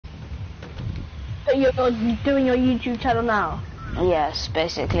So you're doing your YouTube channel now? Yes,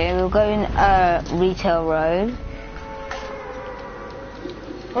 basically. We're going Retail Road.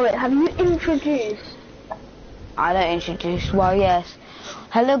 Oh wait, have you introduced? I don't introduce. Well, yes.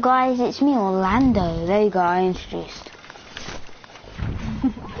 Hello guys, it's me, Orlando. There you go. I introduced.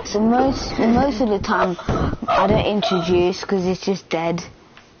 So most of the time, I don't introduce because it's just dead.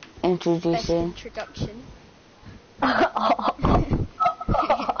 Introducing. Best introduction.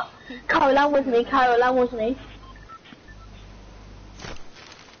 Carol, land with me. Carol, land with me.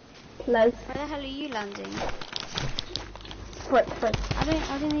 Close. Where the hell are you landing? Frick.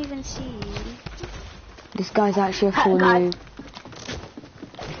 I don't even see you. This guy's actually a full noob.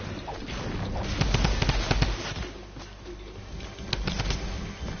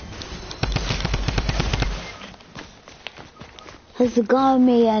 There's a guy on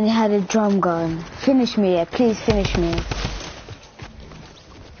me and he had a drum gun. Finish me, yeah, please finish me.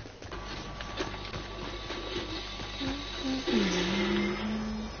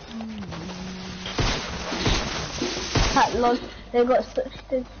 That log, they got such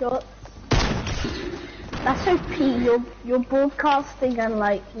good shots. That's so P. You're broadcasting and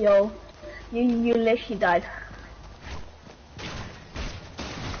like you literally died.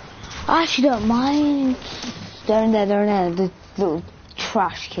 I actually don't mind. They're in there, the little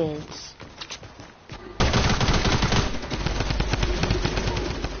trash kids.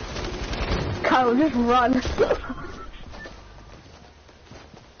 Carol, just run.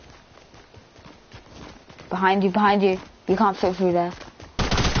 Behind you. You can't fit through there.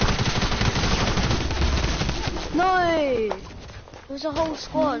 No! It was a whole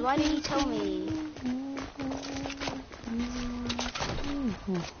squad. Why didn't you tell me?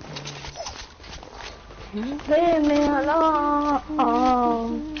 Leave me alone.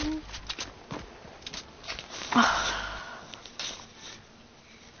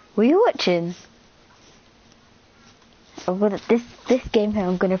 Were you watching? This game here,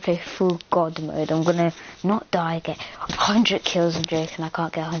 I'm gonna play full god mode. I'm gonna not die, get 100 kills. I'm joking, I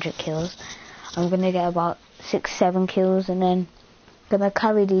can't get 100 kills. I'm gonna get about 6-7 kills and then gonna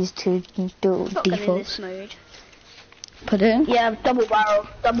carry these two Shotgun in defaults. this mode. Pardon? Yeah, double barrel.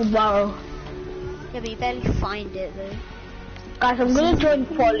 Yeah, but you barely find it though. Guys, I'm gonna join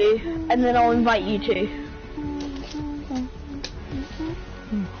Follow and then I'll invite you two.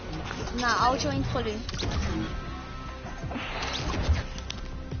 Nah, I'll join Follow.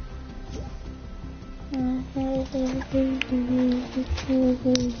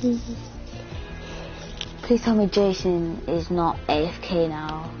 Please tell me Jason is not AFK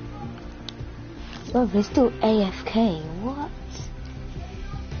now. Bro, he's still AFK. What?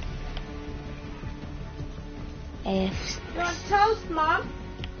 AFK. You want toast, Mom?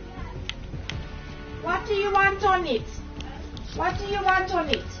 What do you want on it? What do you want on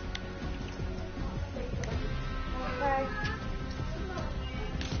it? Okay.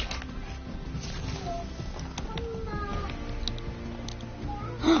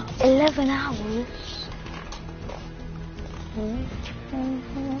 11 hours.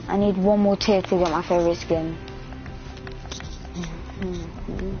 I need one more tier to get my favorite skin.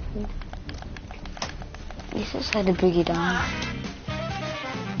 Let's just had a biggie down.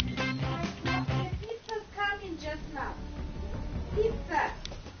 Pizza's coming just now. Pizza.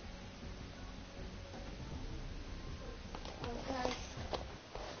 Okay.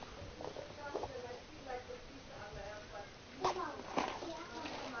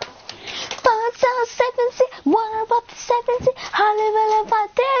 70, what about the 70? How live if I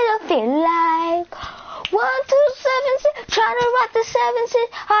didn't feel like 1, 2, 70, trying to rock the 70.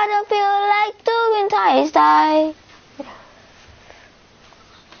 I don't feel like doing tie style.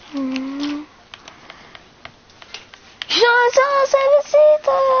 Shots on 70,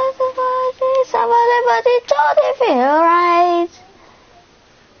 somebody told it feel right.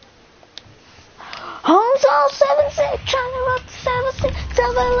 Homes on 7-6, trying to rock the 7-6,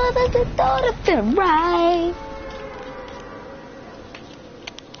 tell my mother they thought it feel right.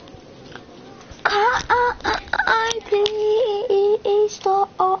 I please stop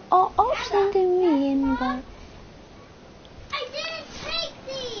sending me in back. I didn't take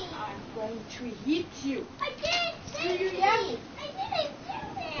these! I'm going to hit you. I didn't take Do you these! hear me? I didn't do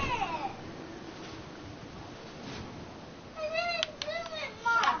it! I didn't do it,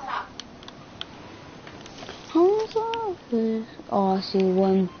 Shut Mom! up. Homes on. Oh, I see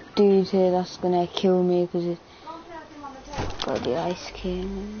one dude here that's gonna kill me because he's Don't tell him on the table. got the ice king.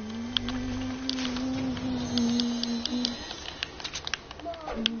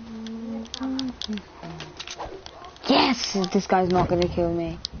 Yes, this guy's not gonna kill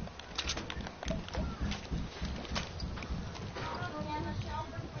me.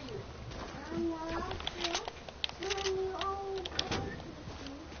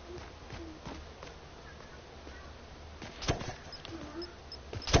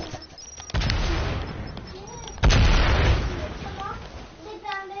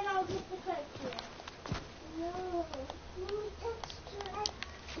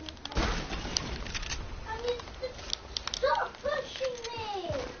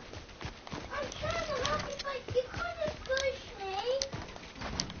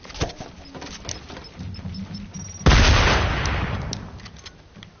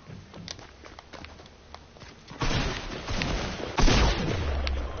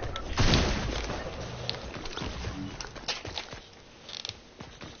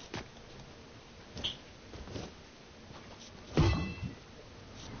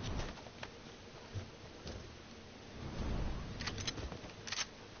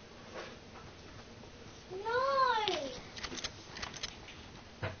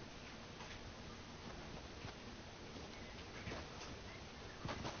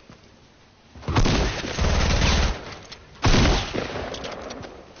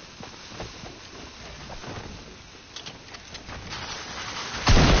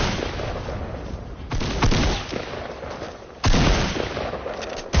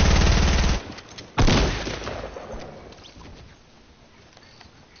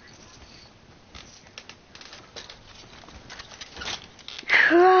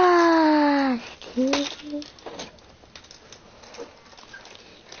 Crash.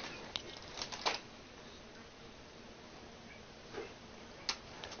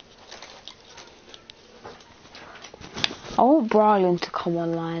 I want Brawling to come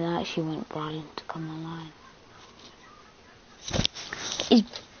online. I actually want Brawling to come online. Is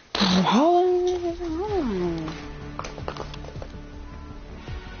Brawling online?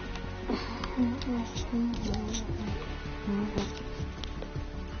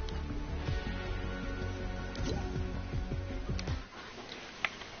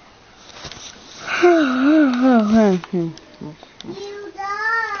 You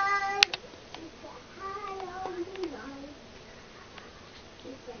died.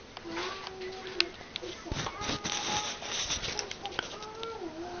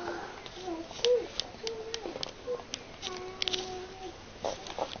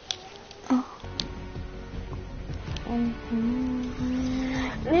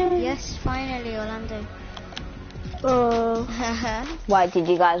 Yes, finally, Orlando. Why did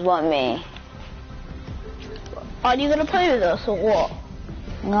you guys want me? Are you gonna play with us or what?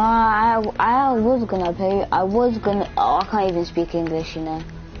 No, I was gonna play. Oh, I can't even speak English, you know.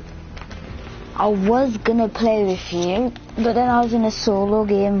 I was gonna play with you, but then I was in a solo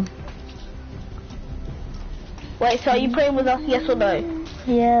game. Wait, so are you playing with us, yes or no?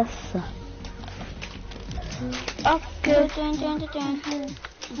 Yes. Okay.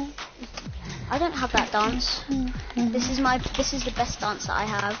 I don't have that dance. This is the best dance that I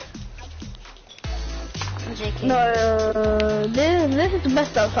have. I'm joking. No, this is the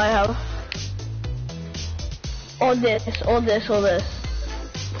best dance I have. Or this, or this, or this.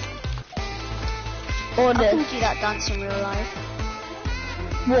 Or I can this. do that dance in real life.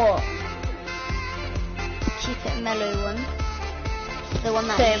 What? Keep it mellow one. The one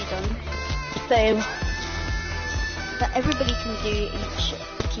that Same. you've done. Same. But everybody can do each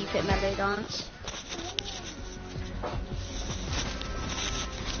keep it mellow dance.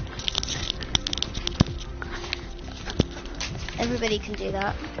 Everybody can do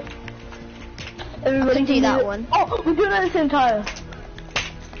that. Everybody can do can that it. one. Oh, we're doing it at the same time.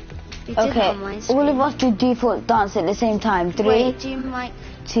 You did it Okay, on my all screen. of us do default dance at the same time. 3, Wait, do you mic?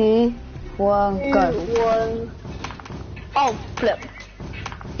 2, 1, go. 2, 1. Oh, flip.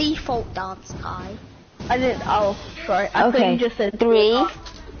 Default dance, Kai. I didn't. Oh, sorry. I thought Okay, you just said 3,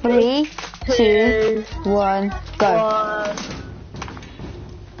 2, 1, go. 1.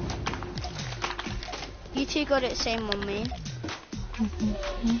 You two got it same on me.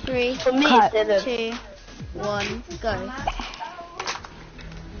 3, For me, Cut. it didn't. 2, 1, go.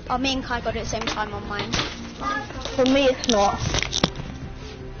 Oh, me and Kai got it same time on mine. For me, it's not.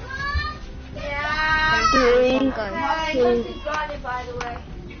 Yeah. 3, Go. 2. By the way.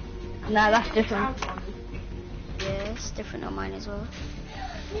 Nah, that's different. Yeah, it's different on mine as well.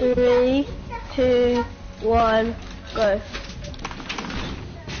 3, 2, 1, go.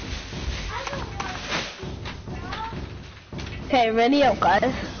 Okay, ready up,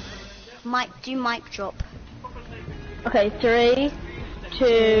 guys. Do mic drop. Okay, 3,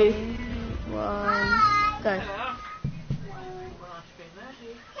 2. 1, go.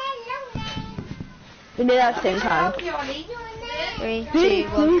 We did that at the same time. 3, 2,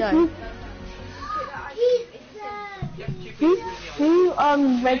 1, go. Do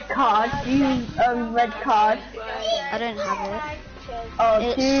red card. Do red card. I don't have it. Oh,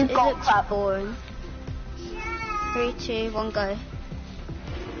 It do golf looks clap. boring. 3, 2, 1, go.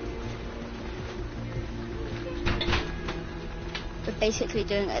 We're basically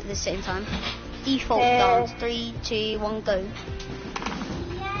doing it at the same time. Default dance. 3, 2, 1, go.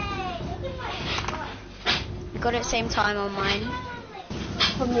 You got it same time on mine.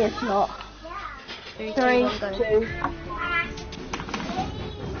 For me, it's not. 3, 2, 3, 1, go. 2.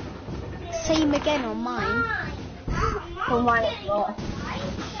 Same again on mine. For mine, it's not.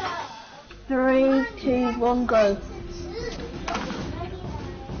 3, 2, 1, go.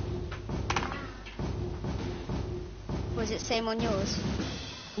 Was it same on yours?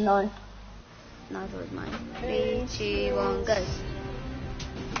 No. Neither was mine. 3, 2, 1, go.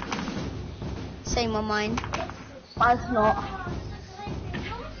 Same on mine. Mine's not.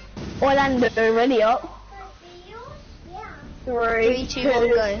 Orlando, ready up. 3, 2, 1,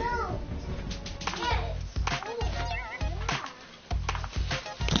 go.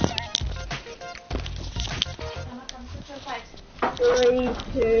 3,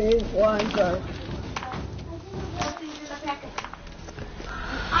 2, 1, go.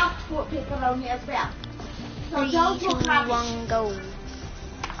 3, 2, 1, go.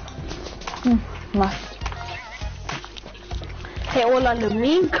 Must. Hey, Orlando,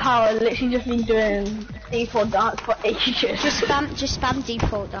 me and Carl literally just been doing default dance for ages. Just spam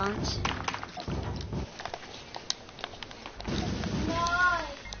default dance.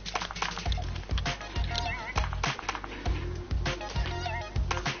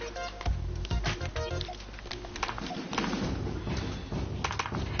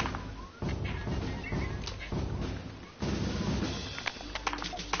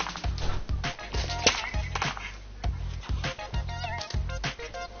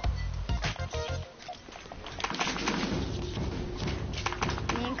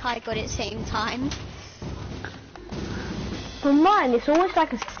 I got it same time. For mine, it's always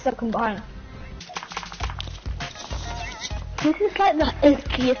like a second behind. This is like the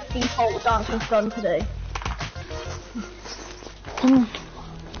 50th default dance we've done today.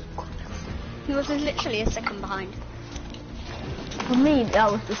 He was literally a second behind. For me,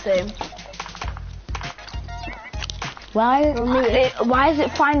 that was the same. Why is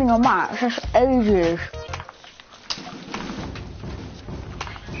it finding a match? That's ages.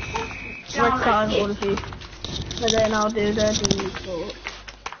 Red card all of you. But then I'll do the default.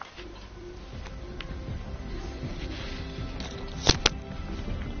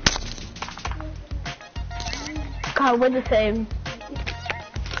 God, we're the same.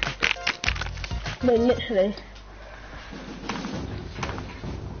 No, literally.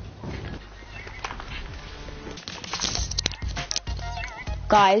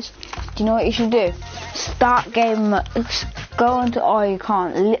 Guys, do you know what you should do? Start game. Go on to. Oh, you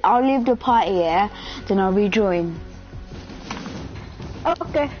can't. I'll leave the party here, then I'll rejoin.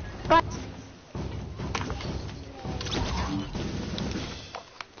 Okay, bye.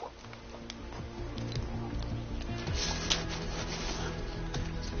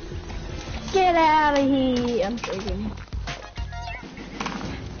 Get out of here! I'm joking.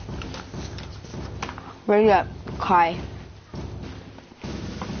 Ready up, Kai.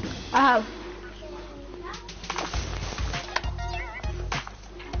 I have.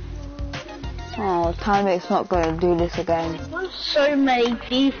 Oh, Timex not going to do this again. So many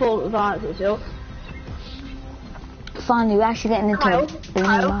default advances, yo. Finally, we're actually getting into Kyle? the new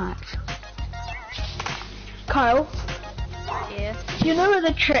Kyle? match. Kyle, Yeah. do you know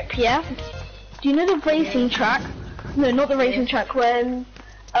the trip, yeah? Do you know the racing track? No, not the racing track, when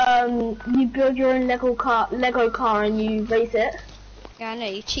you build your own Lego car and you race it? Yeah, I know,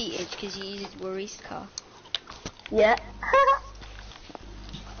 you cheated because you used Worry's car. Yeah.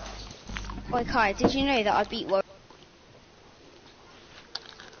 Wait, Kai, did you know that I beat Worry?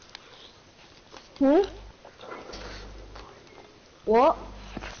 Hmm? What?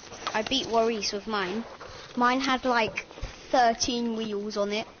 I beat Worry's with mine. Mine had like 13 wheels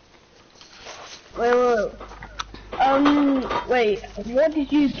on it. Wait. Wait, what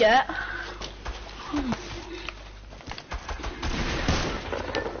did you get?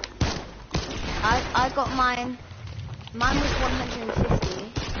 I got mine. Mine was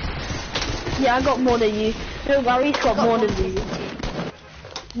 150. Yeah, I got more than you. No, Gary's got more than you.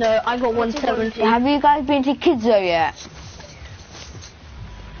 No, I got 170. Have you guys been to Kidzo yet?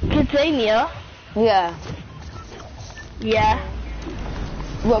 Kidzania? Yeah. Yeah.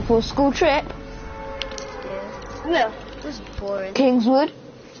 What, for a school trip? Yeah. It was boring. Kingswood?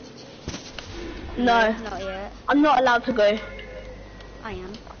 No, Not yet. I'm not allowed to go. I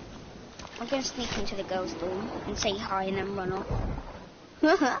am. I'm going to sneak into the girls' dorm and say hi and then run off.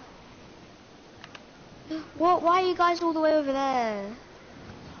 What? Why are you guys all the way over there?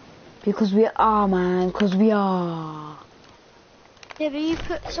 Because we are, man. Because we are. Yeah,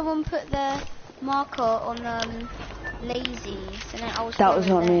 but someone put their marker on lazy, so then I was. That was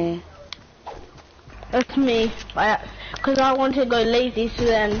going not there. me. That's me. Because I want to go lazy, so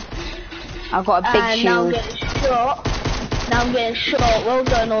then. I got a big And now I'm shield. getting shot. Now I'm getting shot. Well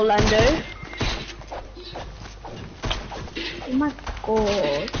done, Orlando. Oh my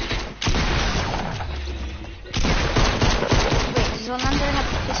god. Wait, does Orlando have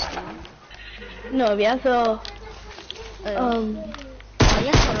a pistol? No, we have to. Oh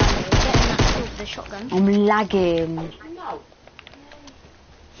yes, Orlando. Get in that kill with the shotgun. I'm lagging.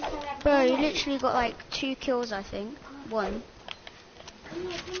 Bro, you literally got like 2 kills, I think. 1.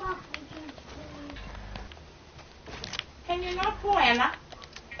 Can you not pour Anna?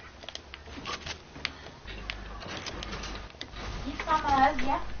 You summer,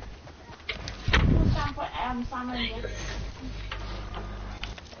 yeah? You summer, yeah?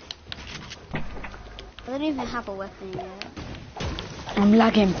 I don't even have a weapon yet. I'm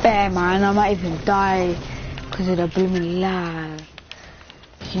lagging bare, man. I might even die because of the blooming lag.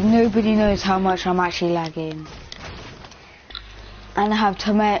 Nobody knows how much I'm actually lagging. And I have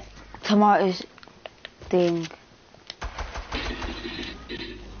tomatoes thing.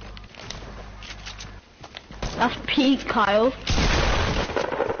 peek, Kyle.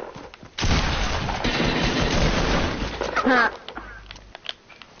 Ha.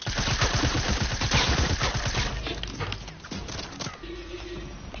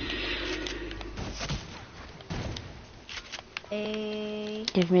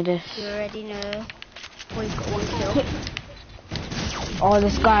 Give me this. You already know. Boy's got 1 kill. Oh,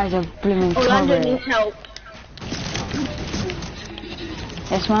 this guy's a blooming Orlando turret. needs help.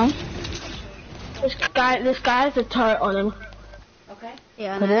 Yes, ma'am? This guy has a turret on him. Okay?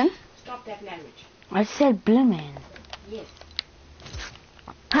 Yeah, I Put know. in? Stop that language. I said blooming. Yes.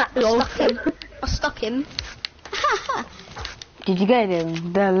 Ha, lol. I stuck him. Did you get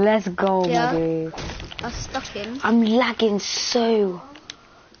him? Let's go, Yeah. my dude. I stuck him. I'm lagging so.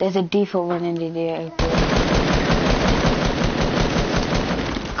 There's a default one in the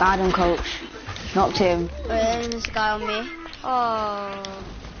Got him, coach. Knocked him. Oh, there's a guy on me. Oh.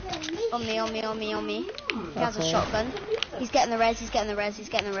 On me. He has a Okay. shotgun. He's getting the res.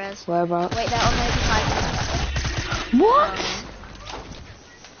 Where about? Wait, they're on the other side. What?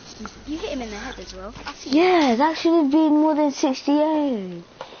 You hit him in the head as well. I see. Yeah, that should have been more than 68.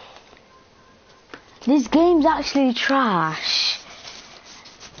 This game's actually trash.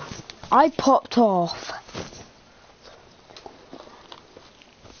 I popped off.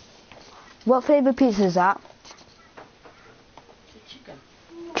 What flavour pizza is that? Chicken.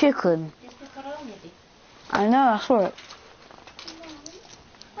 Chicken. It's pepperoni. I know, I saw it.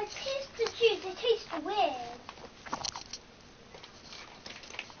 I taste the juice. It tastes weird.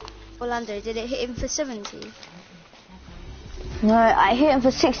 Orlando, did it hit him for 70? No, I hit him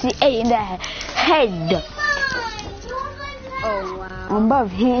for 68 in the head. Oh wow.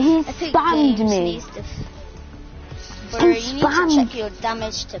 Above, he I think spammed games me. needs to bro, you need to spammed. check your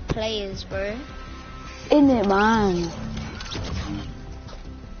damage to players, bro. In it, man.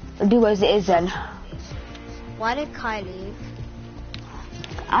 Do as it is then. Why did Kai leave?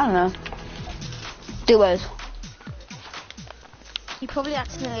 I don't know. Do as. He probably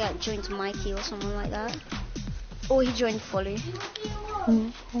accidentally like joined Mikey or someone like that. Or he joined Folly.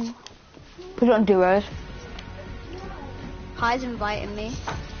 Put it on duos. Kai's inviting me.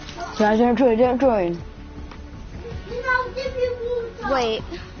 No, don't join. Wait,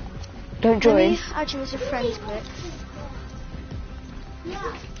 Don't let join. me add you as a friend quick.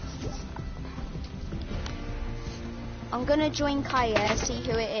 I'm gonna join Kai, yeah, see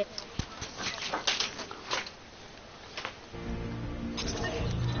who it is.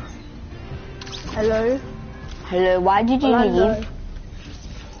 Hello. Hello, why did you Orlando. leave?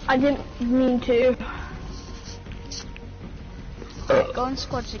 I didn't mean to. Go on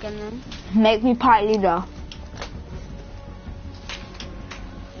squads again then. Make me party leader.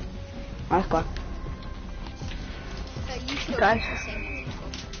 Let's go. You should Guys.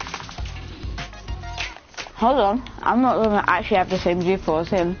 Hold on, I'm not gonna actually have the same G4 as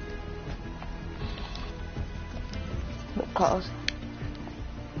him. Because.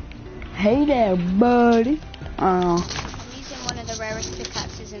 Hey there, buddy. Oh, I'm using one of the rarest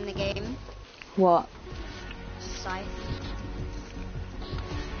pickaxes in the game. what? Scythe.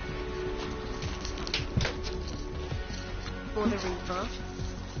 Or the Reaper.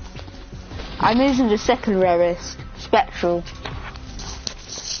 I'm using the second rarest, Spectral.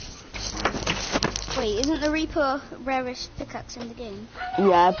 Wait, isn't the Reaper rarest pickaxe in the game?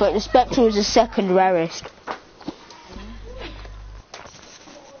 Yeah, but the Spectral is the second rarest.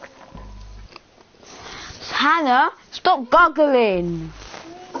 Hannah, stop goggling.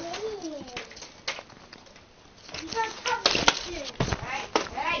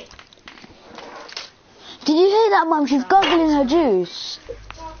 Hey! Did you hear that, Mum? She's goggling her juice.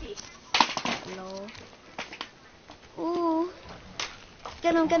 Lol. Ooh.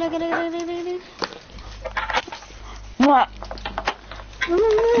 Get him. What?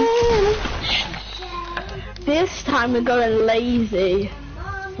 This time we're going lazy.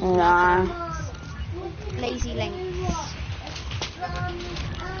 Nah. Lazy Link.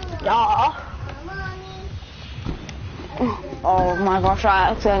 Yeah. Oh my gosh, I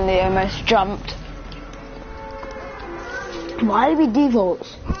accidentally almost jumped. Why do we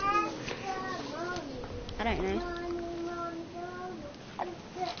defaults? I don't know.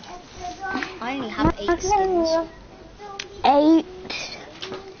 I only have 8 skins. 8.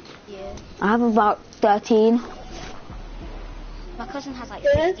 Yeah. I have about 13. My cousin has like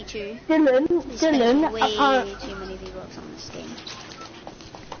 52. Dylan, He spends way apparently. too many V-Bucks on this game.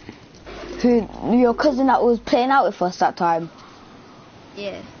 Who? Your cousin that was playing out with us that time?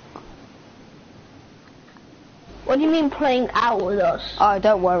 Yeah. What do you mean playing out with us? Oh,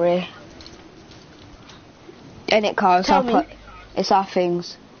 don't worry. In it, Carl. Tell me. It's our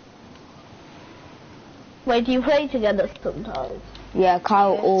things. Wait, do you play together sometimes? Yeah,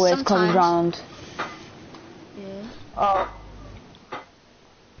 Kyle Yeah, always sometimes. comes round. Yeah. Oh.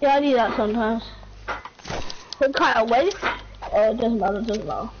 Yeah, I do that sometimes. But Kyle, wait. Oh, it doesn't matter, it doesn't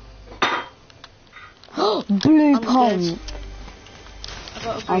matter. Blue I'm pump. good. I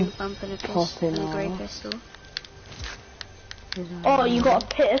got a green I'm pump and a pistol popping and a grey off. pistol. Oh, you got a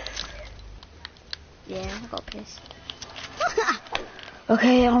piss. Yeah, I got a piss.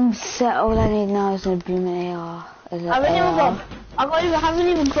 Okay, I'm set. All I need now is a blooming AR. Is it I haven't even AR? got. I haven't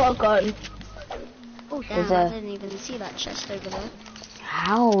even got a gun. Oh damn, there- I didn't even see that chest over there.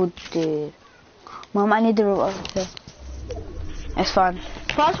 How, dude? Mom, I need the revolver. It's fine.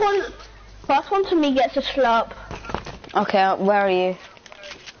 First one to me gets a slurp. Okay, where are you?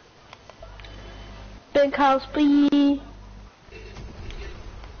 Big house, B.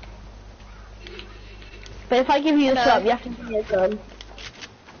 But if I give you a slurp, you have to give me a gun.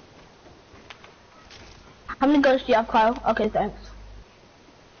 How many guns do you have, Kyle? Okay, thanks.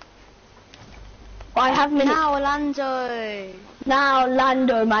 I have many. Now, Orlando. Now,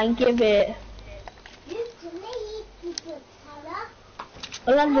 Lando, man, give it.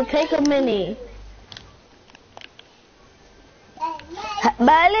 Orlando, take a mini.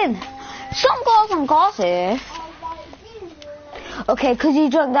 Berlin! Some girls on cars here. Okay, cause you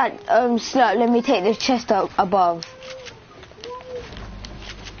dropped that slurp, let me take the chest up above.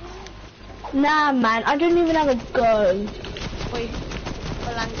 Nah, man, I don't even have a gun. Wait,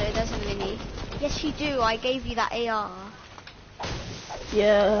 Orlando, there's a mini. Yes, you do. I gave you that AR.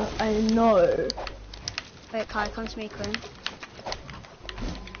 Yeah, I know. Wait, Kai, come to me, Quinn.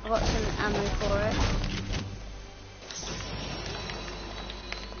 I got some ammo for it.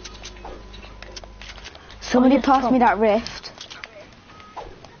 Somebody yes, passed Tom. me that rift.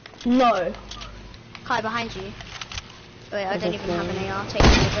 No. Kai, behind you. Wait, I don't even have an AR. Take me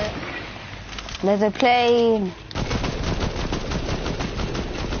with it. There's a plane.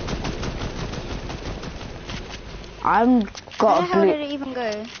 I'm Where got the a hell did blue. it even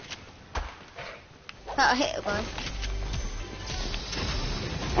go? That hit a guy.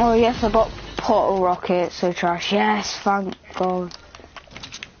 Oh yes, I got portal rocket, so trash. Yes, thank God.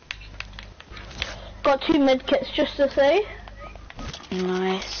 Got 2 medkits just to say.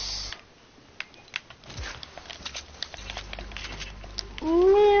 Nice.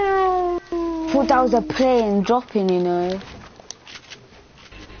 Meow. Thought that was a plane dropping, you know.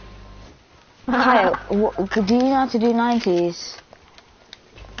 Kyle, do you know how to do 90s?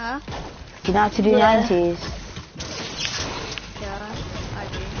 Huh? Do you know how to do Yeah. 90s? Yeah, I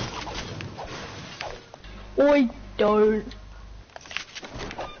do. I don't.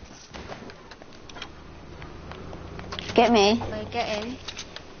 Get me. Wait, get in.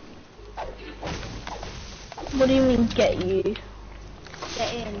 What do you mean get you?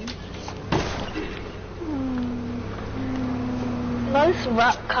 Get in. Nice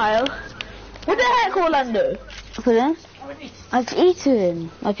rap, Kyle. What the heck, Orlando? Put in. Oh, wait. I've eaten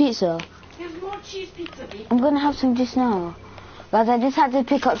my pizza. There's more cheese pizza, babe. I'm gonna have some just now. Guys, I just had to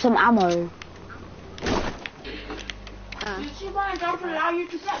pick up some ammo. You see why I don't allow you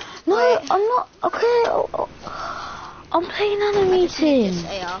to get? No, Wait. I'm not. Okay. I'm playing This animating.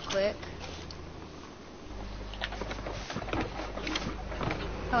 AR quick.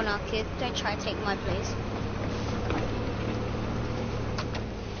 Oh no, kid, don't try to take my place.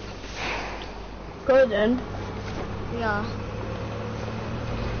 Go then. We are.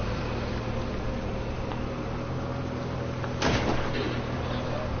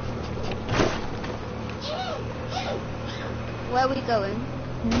 Where are we going?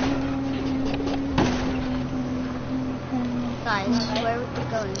 Guys, where are we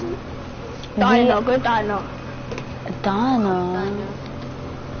going? Dino, go Dino. Dino.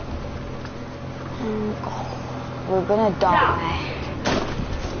 We're gonna die.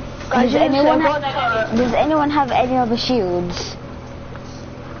 Guys, Does anyone have any other shields?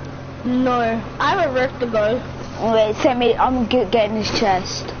 No, I have a rift to go. Wait, send me. I'm getting this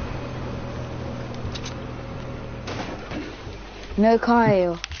chest. No,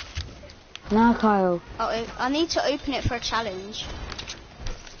 Kyle. No, Kyle. Oh, I need to open it for a challenge.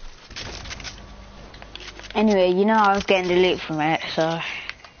 Anyway, you know I was getting the loot from it, so.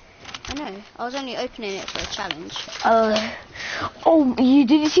 I know. I was only opening it for a challenge. Oh, you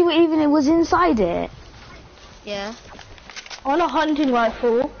did you see what even it was inside it? Yeah. I want a hunting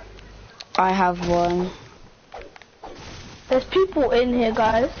rifle. I have one. There's people in here,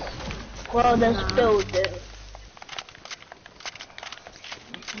 guys. Well, there's buildings.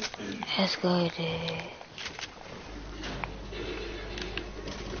 Let's go, dude.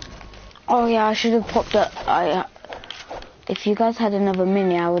 Oh yeah, I should have popped up. If you guys had another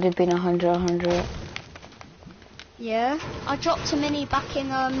mini, I would have been 100. Yeah, I dropped a mini back in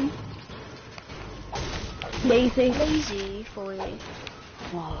lazy for you.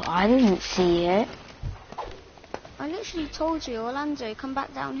 Well, I didn't see it. I literally told you, Orlando, come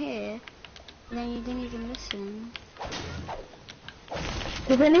back down here. And then you didn't even listen.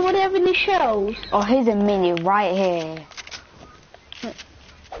 Does anyone have any shells? Oh, here's a mini right here. You're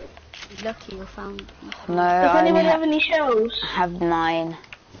lucky you found. No, Does I anyone only have any shells? have 9.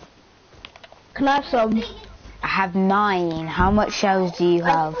 Can I have some? I have 9. How much shells do you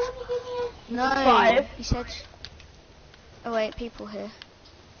have? No, 5. you said. Oh wait, people here.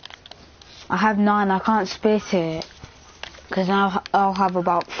 I have 9. I can't split it. Because now I'll have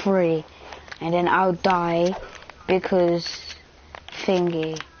about 3. And then I'll die because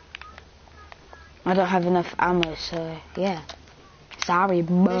thingy. I don't have enough ammo, so yeah. Sorry,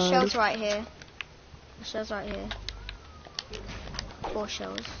 bud. There's shells right here. There's shells right here. 4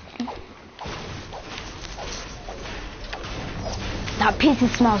 shells. That pizza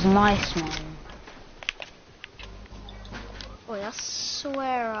smells nice, man. Wait, I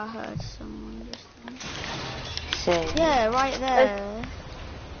swear I heard someone just then. So, Yeah, right there.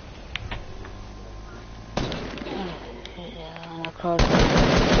 yeah, and I crawled.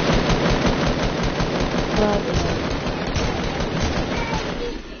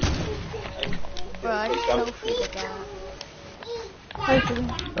 Bro, I just fell through the gap.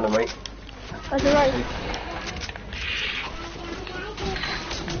 Hello, mate. That's alright.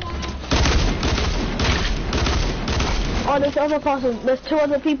 Oh, there's other person. There's 2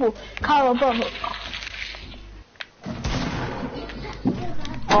 other people. Kyle above.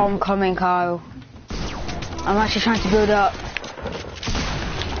 Oh, I'm coming, Kyle. I'm actually trying to build up.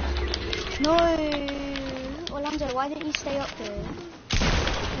 No! Orlando, why didn't you stay up here?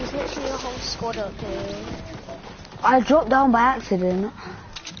 There's literally a whole squad up here. I dropped down by accident.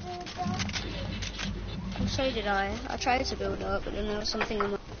 Well, so did I. I tried to build up, but then there was something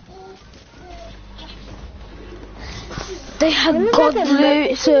in my... They had god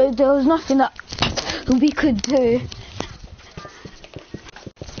loot, so there was nothing that we could do.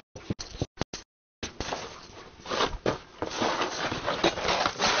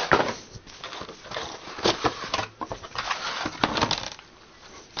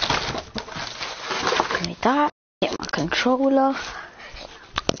 Give me that. Get my controller.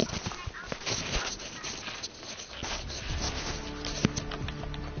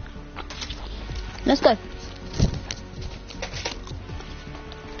 Let's go.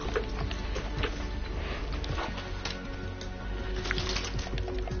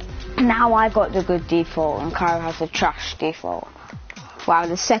 Now I got the good default and Kyle has the trash default. Wow,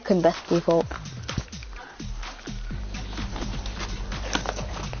 the second best default.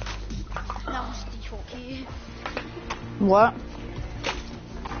 That was default for you. What?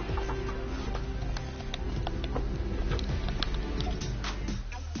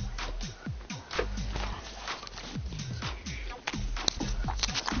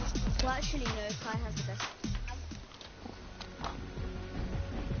 Well, actually, no, Kai has the best.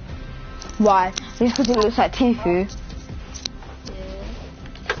 Why? Just because it looks like Tifu. Yeah.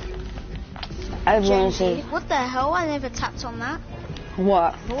 Everyone Genji. says, What the hell? I never tapped on that.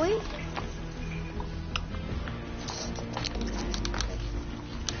 what? Boy?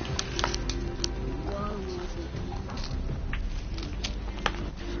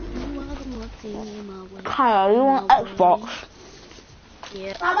 Kyle, you want Xbox?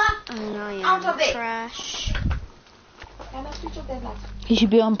 Yeah. Mama, And I out of am it. trash. He should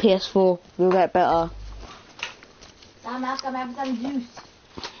be on PS4. You'll get better. Mama, come have some juice.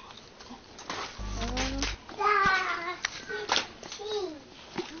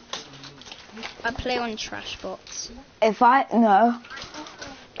 I play on Trashbox. If I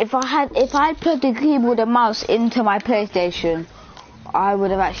plugged the keyboard and mouse into my PlayStation, I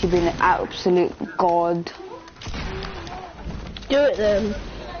would have actually been an absolute god. Do it then.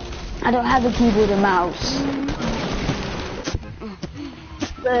 I don't have a keyboard and mouse.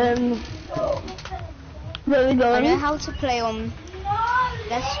 Where are we I going? know how to play on.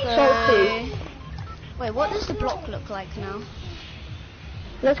 Let's go. Salty. Wait, what does the block look like now?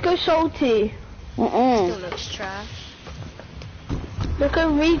 Let's go salty. Still looks trash. Let's go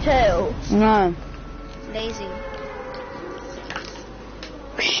retail. No. Lazy.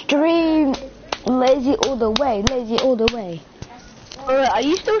 Stream lazy all the way, lazy all the way. Alright, are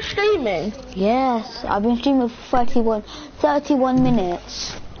you still streaming? Yes, I've been streaming for 31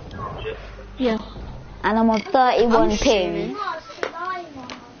 minutes. Yeah. And I'm on 31 I'm ping.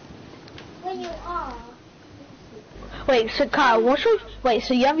 When you are. Wait, so Kyle,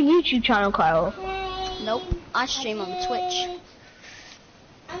 so you have a YouTube channel, Kyle? Nope. I stream on Twitch.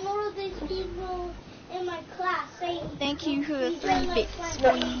 And all of these people in my class say Thank you for the 3 bits,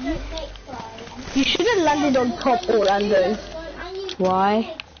 boy. You should have landed on top, Orlando.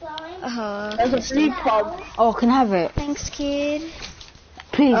 Why? There's a blue pub. Oh, can I have it? Thanks, kid.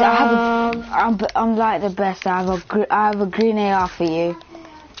 Please, I'm like the best. I have a green AR for you.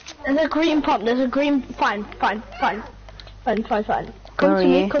 There's a green pump. There's a green. Fine. Come Where to are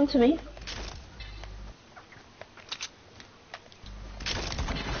me. you? Come to me.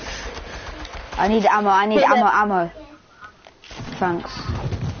 I need ammo. Ammo. Thanks.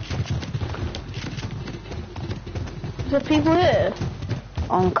 Is there people here?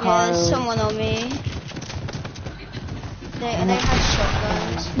 On Yeah, Kyle. there's someone on me. They have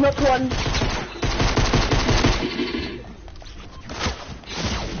shotguns. Not one.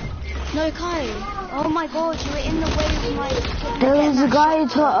 No, Kai. Oh my god, you were in the way of my... There's a guy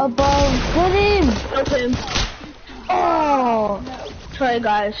above. Get him! Not him. Oh! Sorry,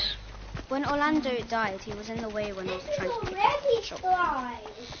 guys. When Orlando died, he was in the way when I was trying to pick up Ready, the shotgun. guys.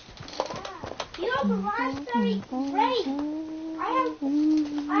 You have a raspberry grape. I have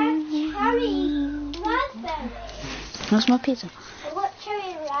cherry raspberry. Where's my pizza? I want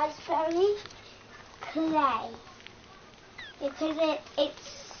cherry raspberry clay because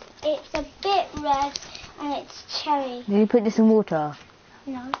it's a bit red and it's cherry. Did you put this in water?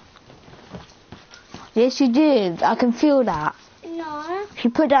 No. Yes, you did. I can feel that. No. You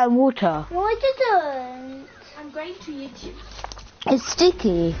put that in water. No, I didn't. I'm going to YouTube. It's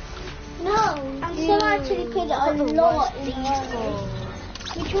sticky. No. I'm so actually put it a lot in there.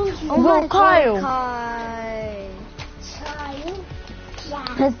 Which one's Oh Well, my Kyle. god, Kai. child?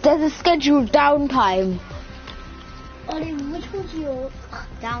 Yeah. There's a scheduled downtime. Ollie, which one's yours?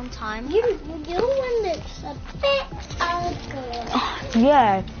 Downtime. Your one looks a bit ugly.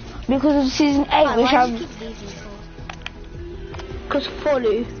 Yeah, because of season 8, Kai, which why do you I'm... keep leaving for? Because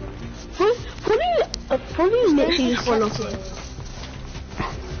Folly literally just went off.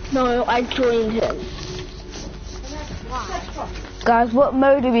 No, I joined him. Why? Guys, what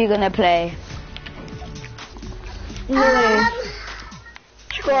mode are we gonna play? No.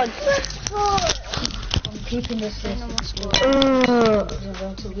 Squad. I'm keeping this list.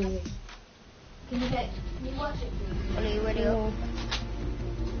 Ollie, where do you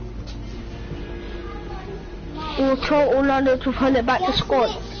We'll tell Orlando to pull it back to Guess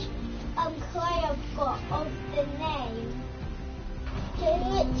squad. which Clay I've got of the name?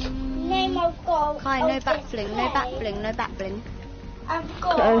 Which name I've got? Kai, of no the backbling, no clay? backbling, no backbling. I've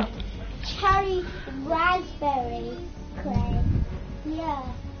got Okay. cherry raspberry clay. Yeah.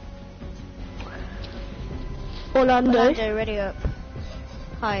 Orlando. Orlando, ready up.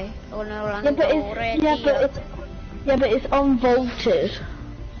 Hi, Orlando, ready up. But it's unvaulted.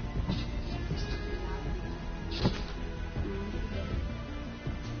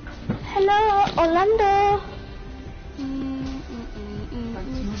 Hello, Orlando.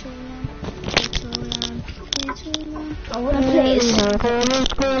 I wanna play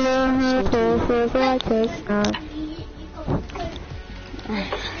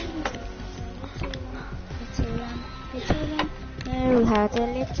No, had a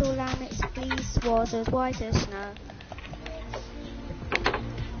little lamb, its fleece was as white as snow.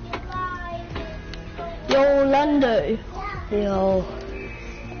 Yo, Orlando. Yo.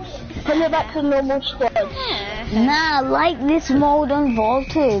 Pull it back to normal squad. Nah, I like this mode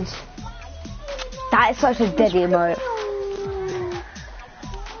unvaulted. That is such a dead emote.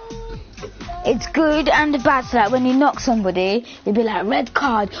 It's good and bad, so that when you knock somebody, you'll be like, red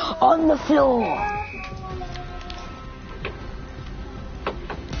card on the floor.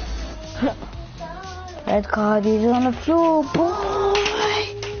 Red card is on the floor, boy.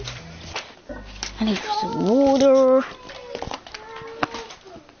 I need some water.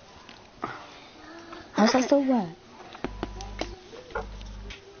 How's that still work?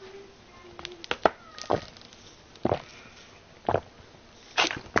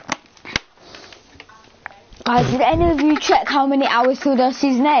 Guys, did any of you check how many hours till the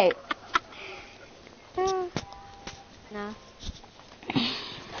season 8? No.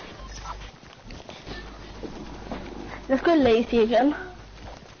 Let's go lazy again.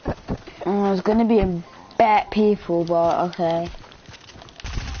 There's gonna be a bad people, but okay.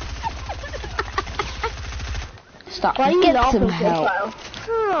 Stop. Why are you Get laughing some so help. loud?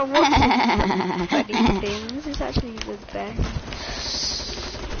 Oh, what funny things. It's actually the best.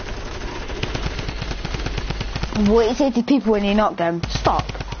 What you say to people when you knock them? Stop.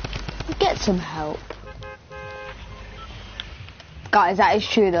 Get some help. Guys, that is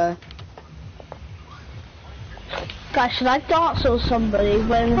true though. Guys, should I dance on somebody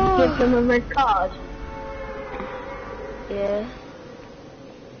when give them a red card? Yeah.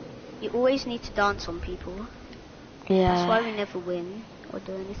 You always need to dance on people. That's why Yeah. we never win or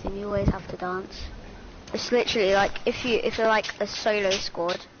do anything. You always have to dance. It's literally like if you're like a solo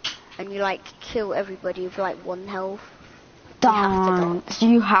squad and you like kill everybody with like 1 health. Dance.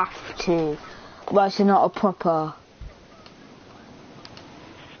 You have to. But you're not a proper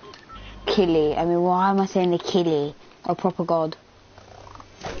killie. I mean, why am I saying a killie? A proper god.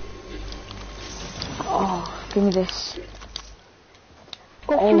 Oh, give me this.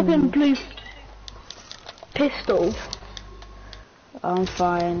 Got flipping blue pistol. I'm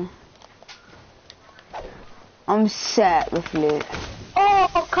fine. I'm set with loot.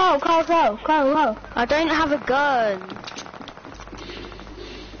 Oh, Kyle. I don't have a gun.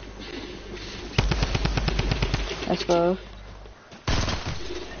 Let's go.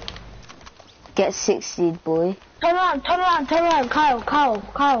 Get 60, boy. Turn around, Kyle.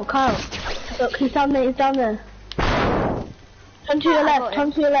 Look, he's down there. Turn to your left.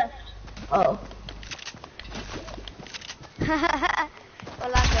 Oh.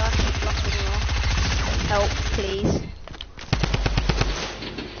 Orlando, I keep blocking you off. Help, please.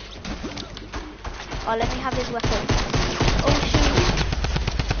 Oh, let me have his weapon. Oh, shoot.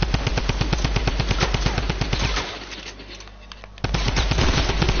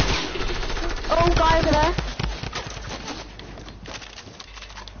 Oh, guy over there.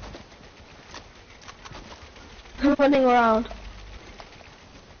 I'm running around.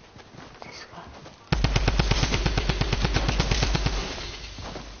 This guy.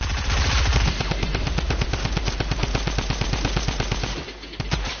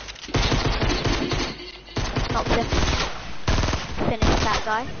 Not finish that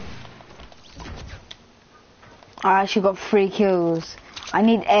guy. I actually got 3 kills. I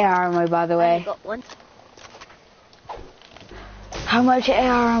need AR ammo, by the I way. only got 1. How much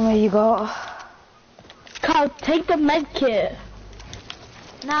AR ammo you got? Kyle, take the med kit.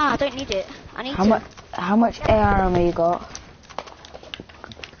 Nah, I don't need it. I need How much AR ammo you got?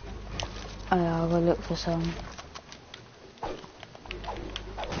 Oh yeah, I'll go look for some.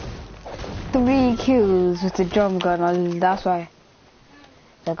 3 kills with the drum gun. That's why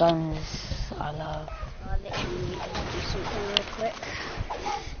the guns I love. I'll literally do something real quick.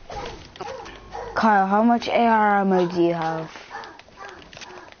 Kyle, how much AR ammo do you have?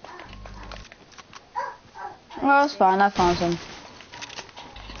 Well, that's fine. I found some.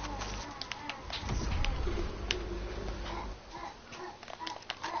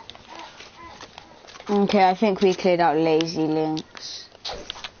 Okay, I think we cleared out lazy links.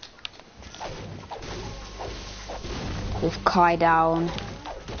 With Kai down.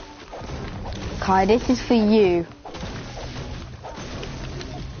 Kai, this is for you.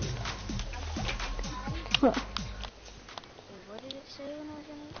 What did it say when I was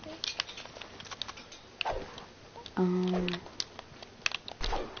in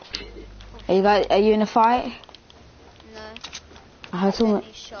it? Are you in a fight? No. I heard someone.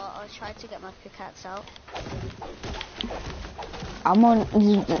 Any shot, I'll try to get my pickaxe out. I'm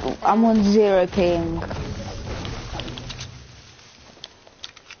on 0 ping.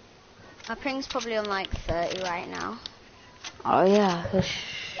 My ping's probably on like 30 right now. Oh yeah,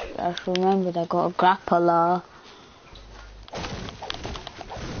 I just remembered I got a grappler.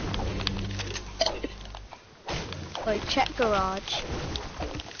 Wait, check garage.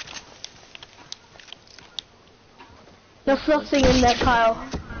 There's nothing in there, Kyle.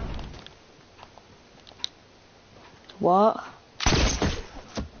 What?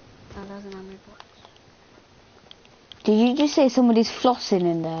 Oh, there's an ammo box. Did you just say somebody's flossing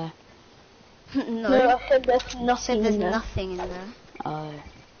in there? No, No, I said there's I nothing said there's in there. nothing in there. Oh.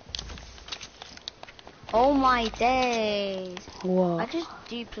 Oh my days. I What? just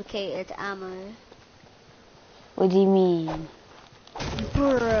duplicated ammo. What do you mean?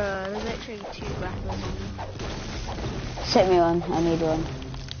 Bruh, there's literally 2 grapplers on me. Set me one. I need one.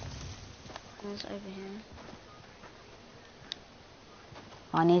 There's over here.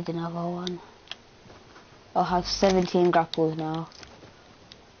 I need another one. I'll have 17 grapples now.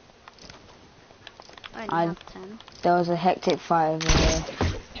 I only have 10. There was a hectic fight over here.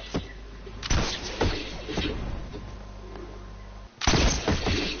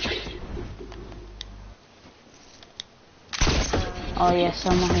 Oh yes,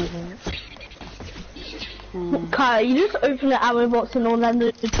 someone has it. Kyle, you just opened the ammo box and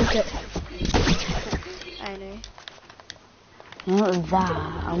Orlando took it. I know. Not that.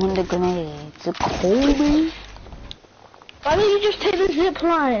 I want the grenades. A Colby? Why don't you just take the zip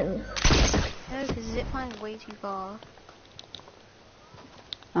line? No, because zipline's way too far.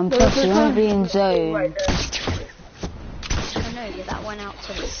 And plus, you want to be in zone. Right there. I know, but that went out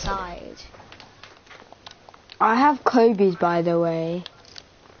to the side. I have Kobe's, by the way.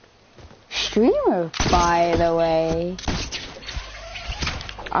 streamer, by the way.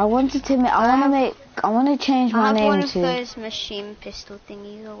 I want to change my I have name one of to. those machine pistol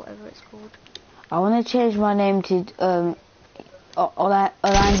thingies or whatever it's called. I want to change my name to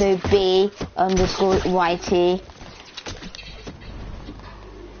Orlando B underscore YT.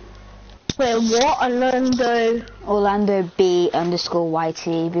 Wait, what? Orlando B underscore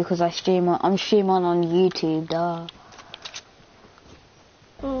YT because I'm streaming on YouTube. Duh.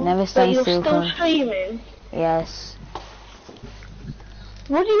 Never stand But still. you're still streaming? Yes.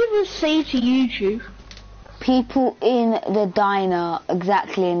 What do you even say to YouTube? People in the diner,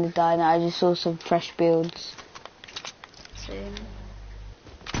 exactly in the diner. I just saw some fresh builds. Soon.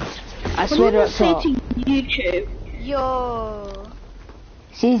 I swear What to do you God. say to YouTube? Yo.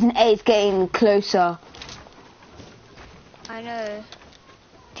 Season 8's getting closer. I know.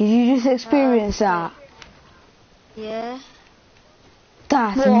 Did you just experience that? Yeah.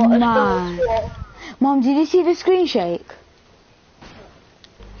 That's What? mad. What? Mom, did you see the screen shake?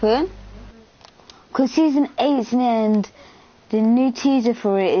 Fun? Because season 8's near and the new teaser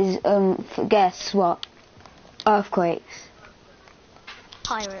for it is, guess what? Earthquakes.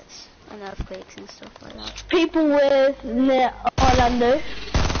 Pirates and earthquakes and stuff like that. People with near Orlando.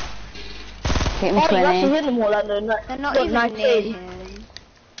 Hit me Oh, you 20. actually hit them, Orlando. They're not Got even 19. near him.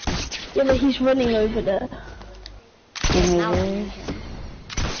 Yeah, but he's running over there. Give me Now this. they're near him.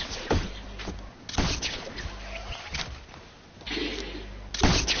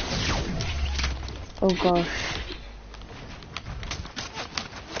 Oh gosh.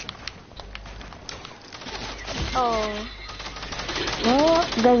 Oh.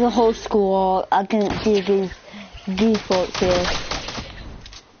 What? There's a whole squad. I can see these defaults here.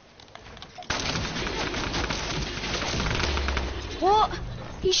 What?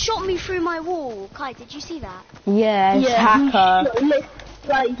 He shot me through my wall. Kai, did you see that? Yes, Yeah, hacker.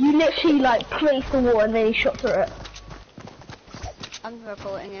 you literally like placed the wall and then he shot through it. I'm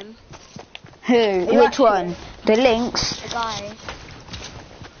reporting him. Who? You Which actually- one? The links? The guy.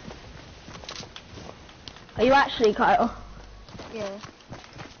 Are you actually, Kyle? Yeah.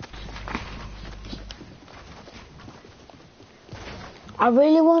 I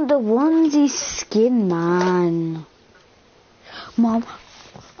really want the onesie skin, man. Mom,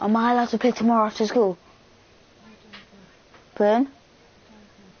 am I allowed to play tomorrow after school? Ben?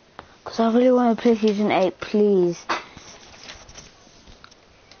 Because I really want to play season 8, please.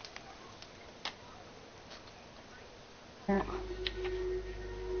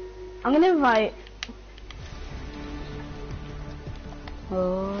 I'm gonna invite.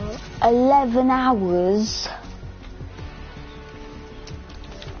 11 hours.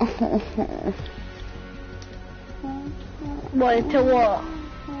 What, to what?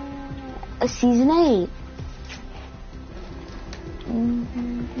 Season 8.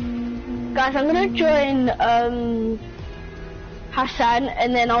 Guys, I'm gonna join Hassan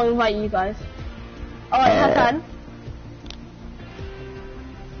and then I'll invite you guys. Alright, Hassan.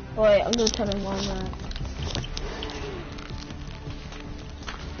 Wait, I'm gonna tell him one minute.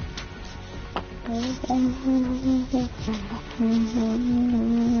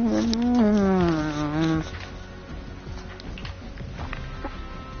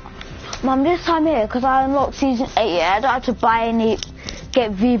 Mum, this time here, because I unlocked season 8, yeah, I don't have to buy any,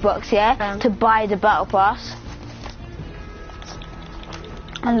 get V-Bucks, yeah, to buy the battle pass.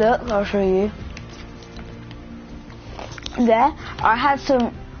 And look, I'll show you. There, I had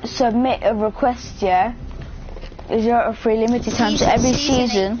some submit a request, yeah. Is there a free limited time? So every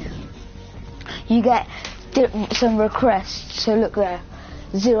season, you get some requests. So look there,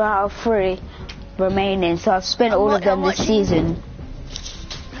 0 out of 3 remaining. So I've spent all of them this season.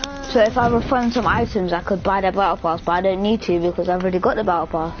 So if I refund some items, I could buy the battle pass, but I don't need to because I've already got the battle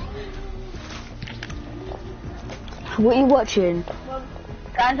pass. What are you watching?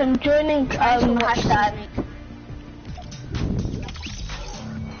 Guys, I'm joining Hassan.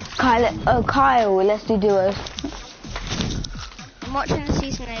 Kyle, let's do duos. I'm watching the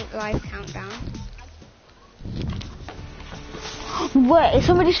season 8 live countdown. Wait, is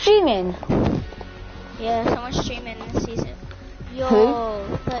somebody streaming? Yeah, someone's streaming this season. Yo,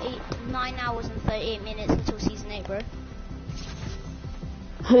 Who? 9 hours and 38 minutes until season 8, bro.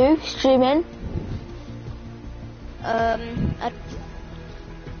 Who streaming?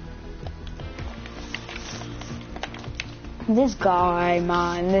 This guy,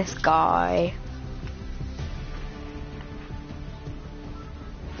 man, this guy.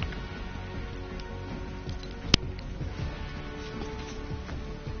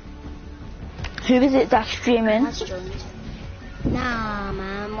 Who is it that's streaming? That's joined. Nah,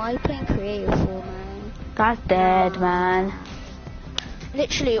 man, why are you playing creative for, man? That's dead, man.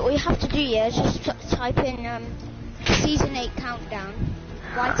 Literally, all you have to do, yeah, is just type in season 8 countdown.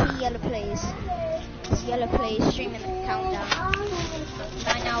 YT Yellow Plays. It's Yellow Plays streaming countdown.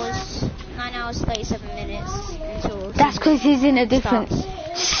 9 hours 37 minutes until. That's because he's in a different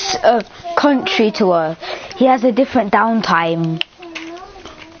country to us. He has a different downtime.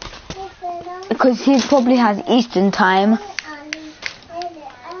 Because he probably has Eastern time.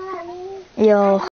 Yo.